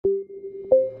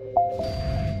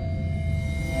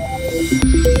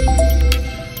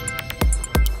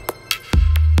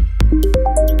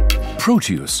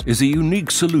Protevs is a unique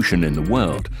solution in the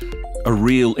world, a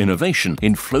real innovation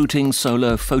in floating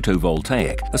solar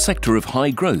photovoltaic, a sector of high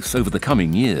growth over the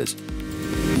coming years.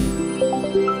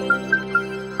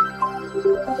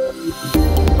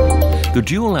 The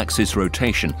dual-axis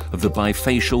rotation of the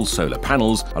bifacial solar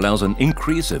panels allows an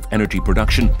increase of energy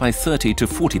production by 30 to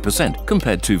 40%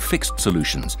 compared to fixed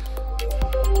solutions.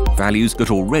 Values that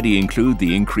already include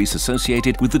the increase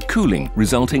associated with the cooling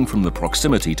resulting from the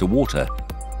proximity to water.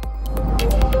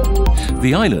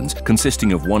 The islands,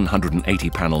 consisting of 180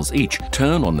 panels each,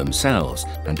 turn on themselves,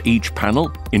 and each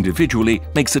panel, individually,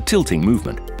 makes a tilting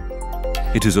movement.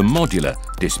 It is a modular,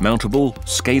 dismountable,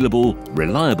 scalable,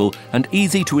 reliable, and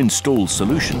easy-to-install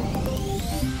solution.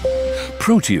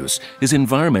 Protevs is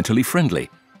environmentally friendly,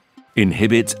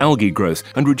 inhibits algae growth,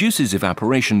 and reduces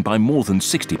evaporation by more than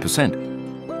 60%.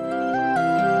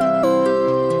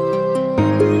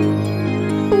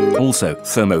 Also,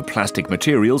 thermoplastic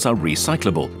materials are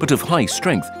recyclable, but of high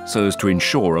strength, so as to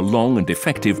ensure a long and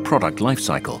effective product life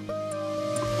cycle.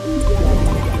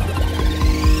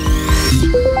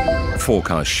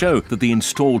 Forecasts show that the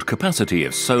installed capacity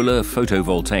of solar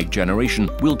photovoltaic generation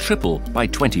will triple by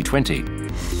 2020,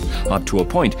 up to a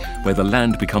point where the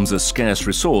land becomes a scarce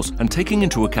resource, and taking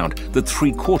into account that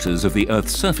 3/4 of the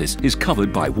Earth's surface is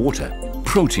covered by water.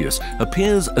 Protevs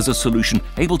appears as a solution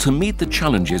able to meet the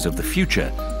challenges of the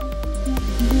future.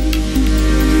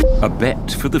 A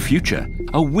bet for the future,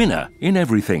 a winner in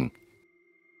everything.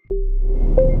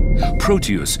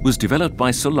 Protevs was developed by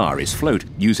SolarisFloat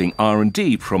using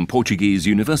R&D from Portuguese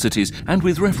universities and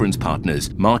with reference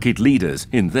partners, market leaders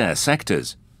in their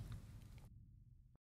sectors.